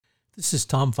This is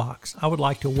Tom Fox. I would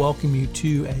like to welcome you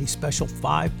to a special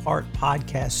 5-part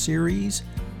podcast series,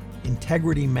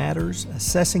 Integrity Matters,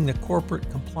 Assessing the Corporate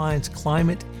Compliance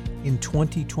Climate in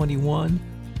 2021,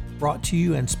 brought to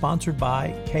you and sponsored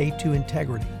by K2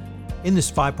 Integrity. In this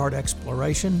 5-part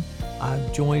exploration,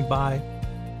 I'm joined by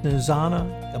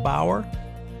Snezana Gebauer,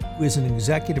 who is an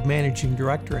Executive Managing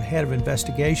Director and Head of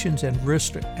Investigations and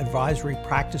Risk Advisory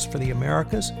Practice for the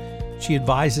Americas. She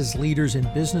advises leaders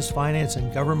in business, finance,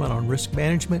 and government on risk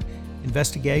management,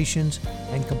 investigations,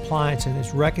 and compliance, and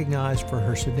is recognized for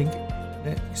her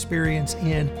significant experience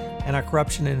in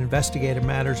anti-corruption and investigative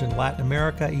matters in Latin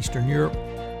America, Eastern Europe,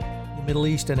 the Middle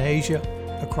East, and Asia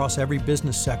across every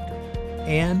business sector.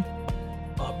 And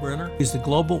Bob Brenner is the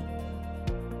Global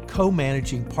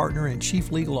Co-Managing Partner and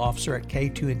Chief Legal Officer at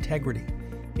K2 Integrity.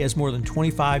 He has more than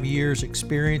 25 years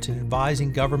experience in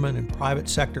advising government and private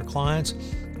sector clients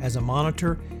as a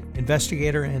monitor,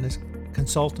 investigator, and as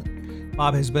consultant.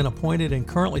 Bob has been appointed and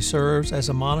currently serves as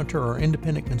a monitor or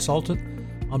independent consultant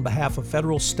on behalf of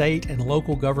federal, state, and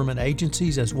local government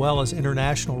agencies, as well as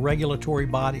international regulatory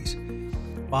bodies.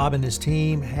 Bob and his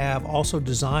team have also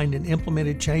designed and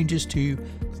implemented changes to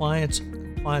clients'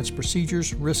 compliance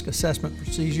procedures, risk assessment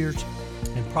procedures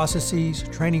and processes,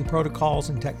 training protocols,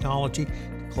 and technology to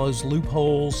close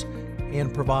loopholes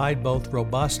and provide both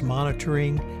robust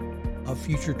monitoring of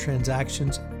future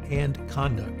transactions and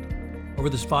conduct. Over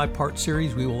this 5-part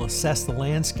series, we will assess the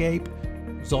landscape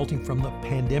resulting from the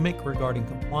pandemic regarding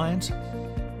compliance.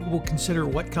 We will consider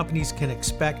what companies can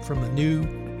expect from the new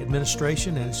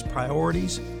administration and its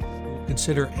priorities. We will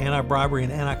consider anti-bribery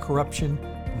and anti-corruption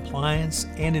compliance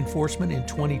and enforcement in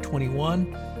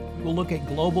 2021. We will look at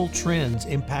global trends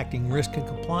impacting risk and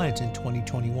compliance in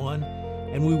 2021.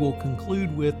 And we will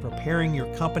conclude with preparing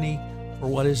your company for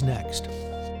what is next.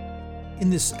 In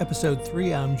this episode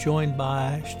 3, I'm joined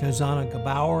by Snezana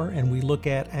Gebauer, and we look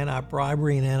at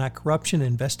anti-bribery and anti-corruption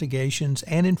investigations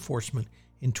and enforcement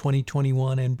in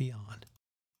 2021 and beyond.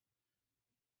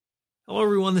 Hello,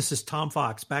 everyone. This is Tom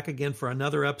Fox, back again for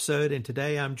another episode, and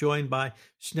today I'm joined by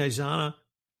Snezana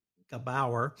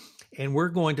Gebauer, and we're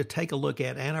going to take a look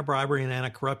at anti-bribery and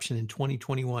anti-corruption in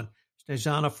 2021.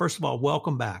 Snezana, first of all,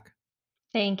 welcome back.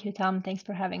 Thank you, Tom. Thanks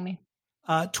for having me.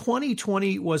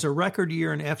 2020 was a record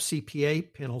year in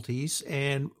FCPA penalties,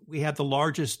 and we had the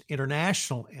largest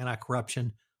international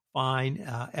anti-corruption fine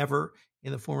ever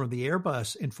in the form of the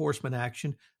Airbus enforcement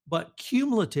action. But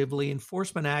cumulatively,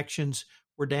 enforcement actions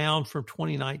were down from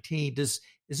 2019. Is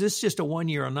this just a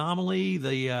one-year anomaly,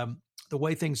 the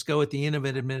way things go at the end of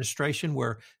an administration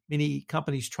where many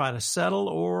companies try to settle,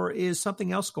 or is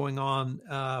something else going on,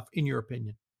 in your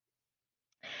opinion?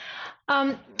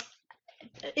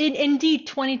 Indeed,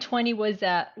 2020 was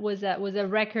a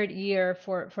record year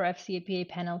for FCPA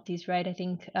penalties, right? I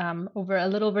think a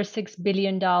little over $6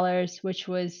 billion, which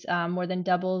was more than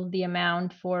double the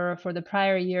amount for the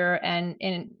prior year,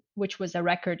 and which was a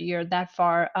record year that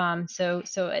far. So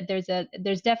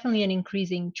there's definitely an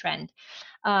increasing trend,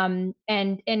 and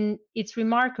it's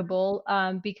remarkable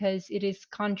because it is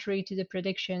contrary to the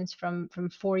predictions from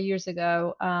 4 years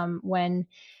ago when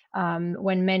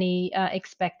many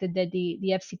expected that the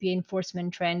FCPA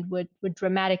enforcement trend would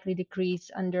dramatically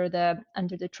decrease under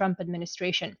the Trump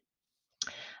administration.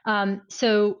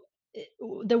 So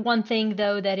the one thing,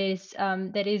 though, that is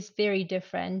very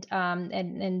different,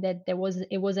 and that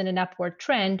it wasn't an upward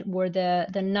trend, were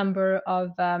the number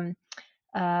of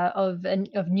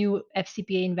new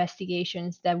FCPA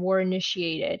investigations that were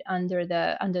initiated under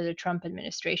the Trump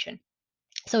administration.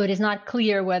 So it is not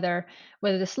clear whether the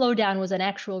slowdown was an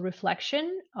actual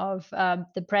reflection of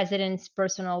the president's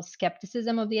personal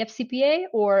skepticism of the FCPA,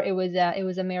 or it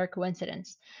was a mere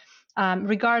coincidence.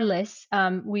 Regardless,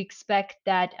 we expect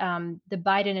that the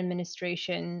Biden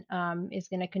administration is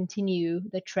going to continue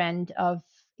the trend of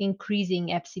increasing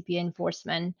FCPA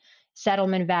enforcement,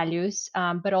 settlement values,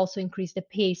 but also increase the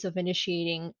pace of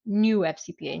initiating new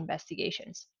FCPA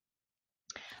investigations.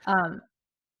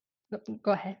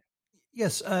 Go ahead.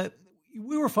 Yes,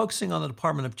 we were focusing on the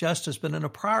Department of Justice, but in a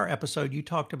prior episode, you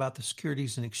talked about the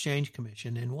Securities and Exchange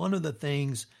Commission. And one of the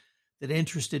things that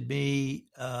interested me,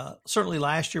 certainly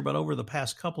last year, but over the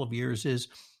past couple of years, is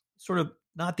sort of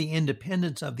not the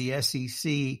independence of the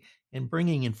SEC in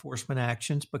bringing enforcement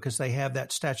actions because they have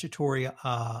that statutory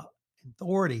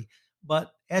authority,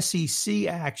 but SEC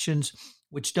actions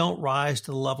which don't rise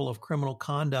to the level of criminal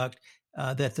conduct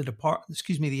that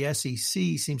the SEC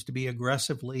seems to be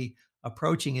aggressively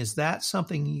approaching. Is that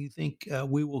something you think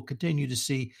we will continue to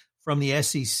see from the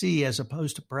SEC as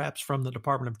opposed to perhaps from the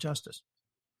Department of Justice?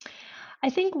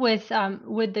 I think with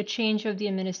the change of the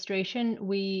administration,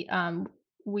 we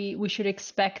we should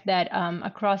expect that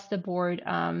across the board,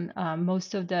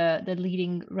 most of the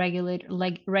leading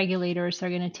regulators are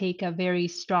going to take a very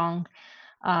strong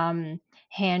hand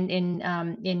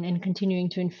in continuing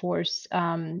to enforce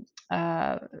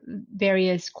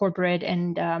various corporate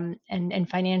and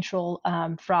financial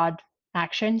fraud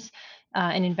actions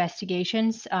and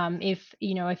investigations. If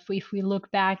we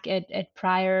look back at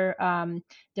prior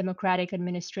democratic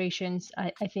administrations,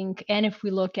 I think, and if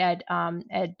we look at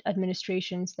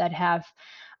administrations that have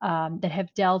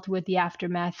dealt with the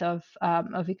aftermath of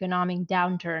economic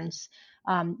downturns,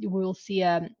 we will see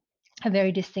a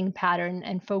very distinct pattern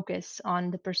and focus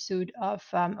on the pursuit of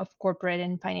corporate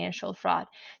and financial fraud.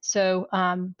 So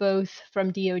both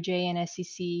from DOJ and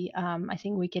SEC, I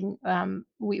think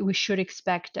we should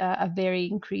expect a very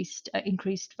increased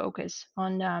focus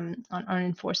on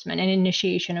enforcement and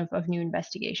initiation of new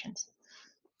investigations.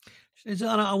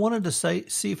 Zana, I wanted to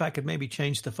see if I could maybe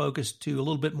change the focus to a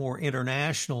little bit more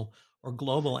international or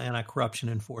global anti-corruption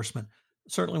enforcement.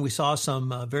 Certainly, we saw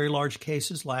some very large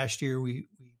cases last year. We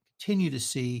continue to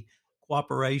see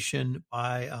cooperation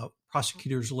by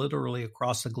prosecutors literally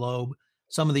across the globe.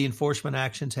 Some of the enforcement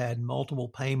actions had multiple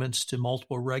payments to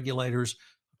multiple regulators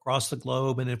across the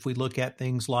globe. And if we look at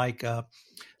things like the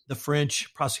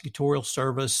French prosecutorial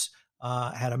service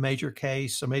had a major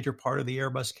case, a major part of the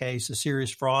Airbus case, the Serious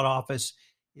Fraud Office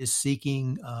is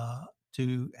seeking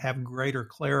to have greater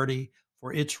clarity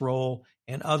for its role,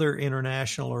 and other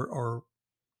international or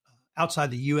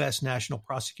outside the U.S. national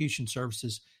prosecution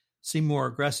services seem more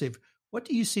aggressive. What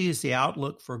do you see as the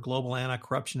outlook for global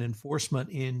anti-corruption enforcement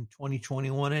in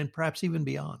 2021 and perhaps even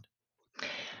beyond?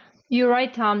 You're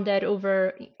right, Tom, that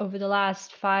over the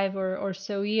last 5 or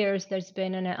so years, there's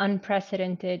been an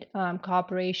unprecedented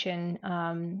cooperation,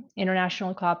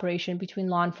 international cooperation between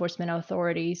law enforcement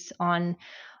authorities on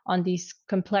these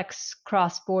complex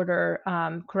cross-border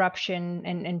corruption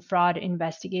and fraud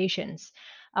investigations.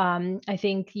 I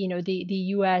think the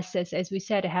U.S., as we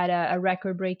said, had a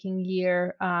record-breaking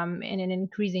year and an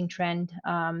increasing trend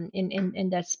in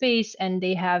that space, and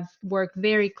they have worked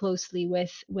very closely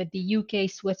with the U.K.,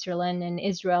 Switzerland, and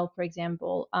Israel, for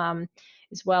example,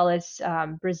 as well as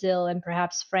Brazil and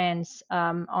perhaps France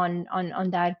on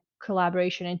that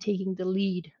collaboration and taking the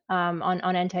lead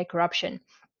on anti-corruption.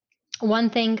 One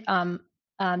thing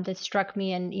that struck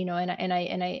me, and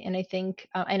I think,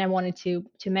 and I wanted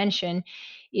to mention,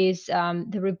 is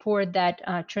the report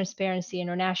that Transparency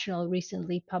International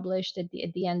recently published at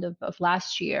the end of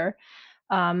last year,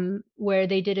 where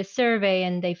they did a survey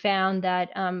and they found that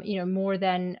more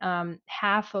than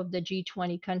half of the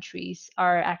G20 countries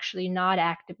are actually not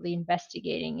actively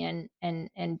investigating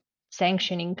and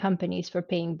sanctioning companies for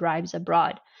paying bribes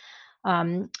abroad.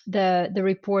 The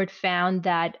report found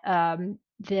that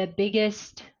the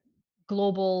biggest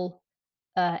global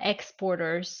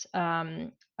exporters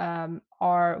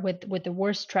are with the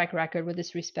worst track record with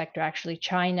this respect are actually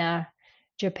China,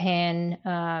 Japan,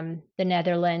 the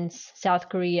Netherlands, South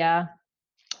Korea,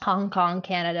 Hong Kong,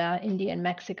 Canada, India, and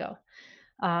Mexico.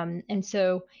 And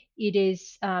so it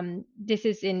is. This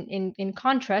is in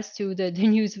contrast to the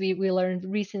news we learned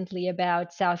recently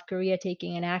about South Korea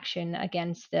taking an action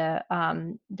against the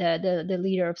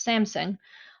leader of Samsung.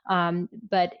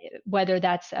 But whether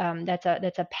that's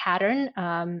a pattern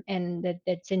and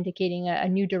that's indicating a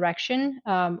new direction,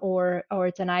 or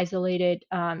it's an isolated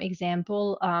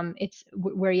example,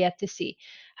 we're yet to see.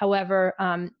 However,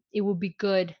 it would be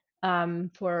good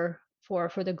for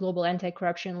the global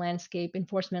anti-corruption landscape,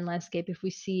 enforcement landscape, if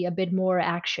we see a bit more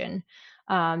action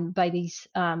by these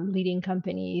leading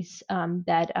companies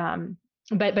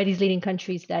by these leading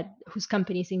countries whose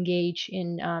companies engage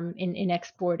in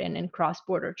export and in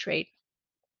cross-border trade.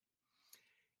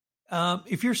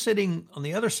 If you're sitting on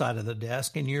the other side of the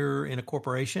desk and you're in a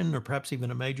corporation or perhaps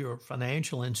even a major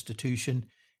financial institution,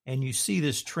 and you see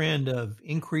this trend of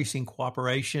increasing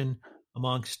cooperation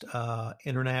amongst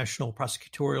international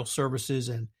prosecutorial services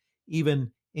and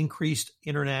even increased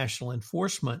international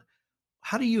enforcement,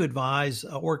 how do you advise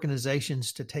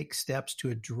organizations to take steps to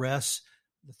address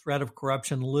the threat of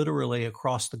corruption literally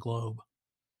across the globe?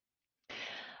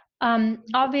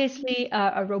 Obviously,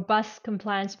 a robust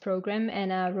compliance program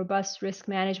and a robust risk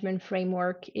management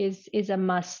framework is a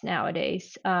must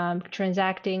nowadays.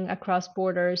 Transacting across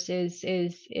borders is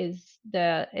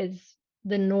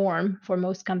the norm for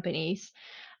most companies,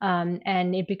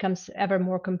 and it becomes ever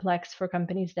more complex for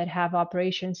companies that have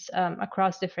operations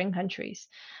across different countries.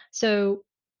 So,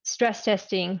 stress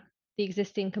testing the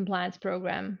existing compliance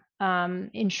program,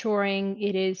 ensuring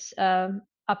it is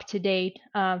up to date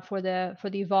for the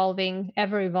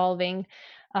ever evolving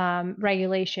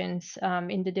regulations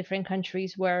in the different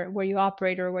countries where you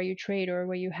operate or where you trade or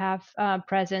where you have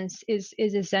presence is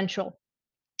essential.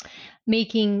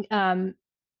 Making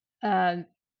uh,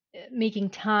 making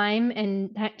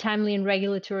timely and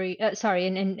regulatory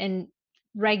and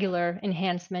regular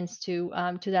enhancements to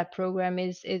that program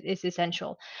is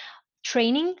essential.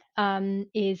 Training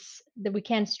is that we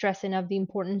can't stress enough the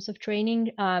importance of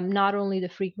training, not only the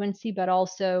frequency, but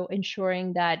also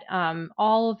ensuring that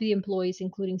all of the employees,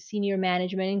 including senior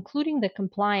management, including the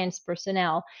compliance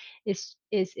personnel, is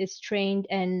trained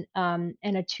and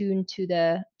attuned to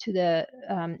the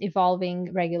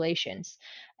evolving regulations,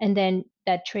 and then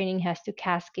that training has to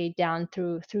cascade down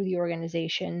through the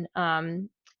organization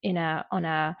in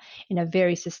a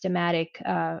very systematic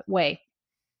way.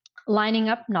 Lining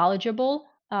up knowledgeable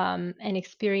and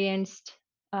experienced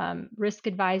risk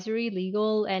advisory,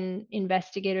 legal, and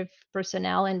investigative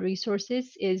personnel and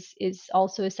resources is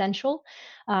also essential.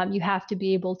 You have to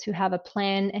be able to have a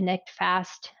plan and act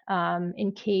fast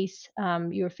in case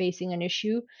you're facing an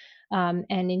issue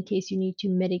and in case you need to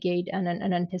mitigate an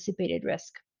unanticipated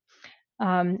risk.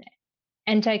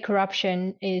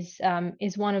 Anti-corruption is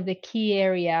one of the key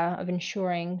area of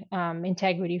ensuring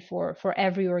integrity for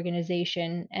every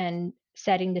organization, and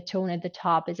setting the tone at the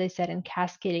top, as I said, and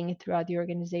cascading it throughout the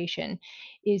organization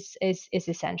is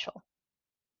essential.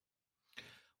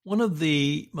 One of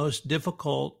the most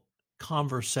difficult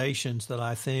conversations that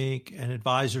I think an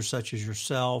advisor such as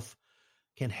yourself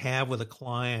can have with a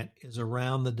client is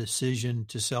around the decision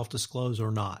to self-disclose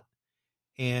or not.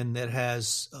 And that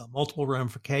has multiple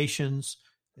ramifications.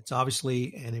 It's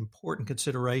obviously an important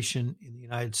consideration in the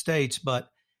United States, but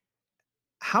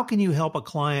how can you help a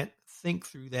client think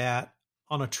through that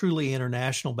on a truly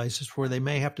international basis where they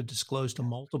may have to disclose to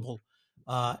multiple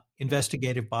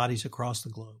investigative bodies across the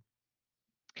globe?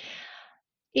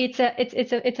 It's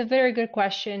a very good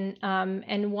question,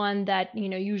 and one that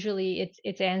usually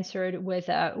it's answered with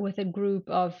a group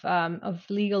of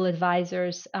legal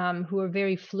advisors who are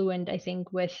very fluent, I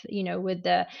think, with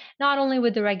the not only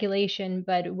with the regulation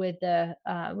but with the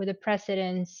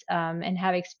precedents and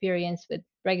have experience with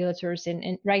regulators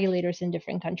in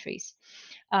different countries.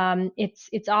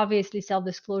 It's obviously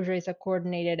self-disclosure is a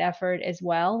coordinated effort as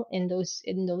well in those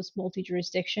multi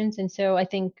jurisdictions, and so I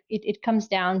think it comes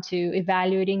down to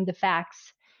evaluating the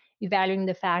facts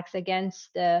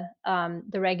against the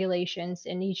regulations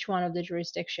in each one of the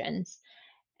jurisdictions,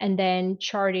 and then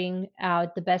charting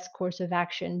out the best course of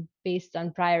action based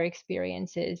on prior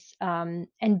experiences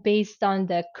and based on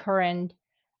the current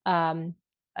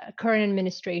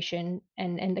administration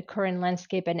and the current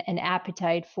landscape and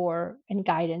appetite for and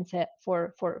guidance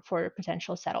for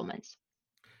potential settlements.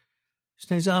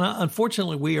 Snezana,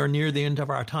 unfortunately, we are near the end of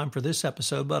our time for this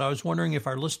episode, but I was wondering if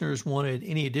our listeners wanted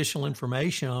any additional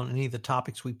information on any of the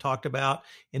topics we've talked about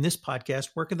in this podcast,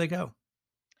 where could they go?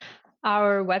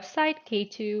 Our website,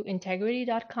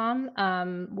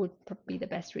 k2integrity.com, would be the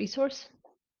best resource.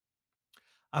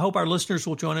 I hope our listeners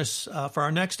will join us for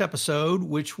our next episode,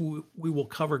 which we will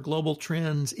cover global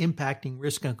trends impacting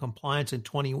risk and compliance in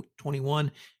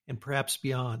 2021 and perhaps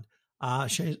beyond.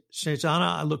 Snezana,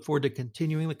 I look forward to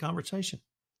continuing the conversation.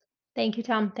 Thank you,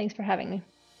 Tom. Thanks for having me.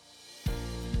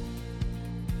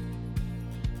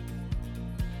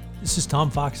 This is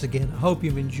Tom Fox again. I hope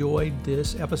you've enjoyed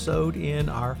this episode in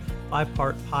our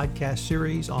 5-part podcast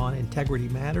series on Integrity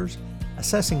Matters,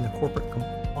 assessing the corporate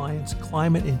compliance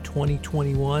climate in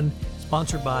 2021,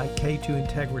 sponsored by K2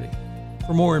 Integrity.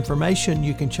 For more information,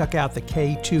 you can check out the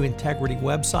K2 Integrity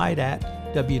website at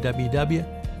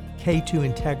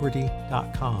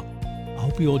www.k2integrity.com. I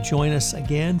hope you will join us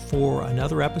again for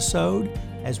another episode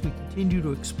as we continue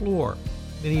to explore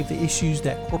many of the issues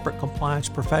that corporate compliance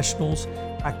professionals,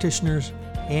 practitioners,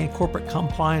 and corporate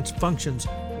compliance functions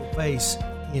will face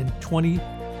in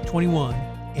 2021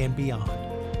 and beyond.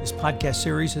 This podcast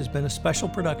series has been a special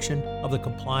production of the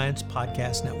Compliance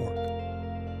Podcast Network.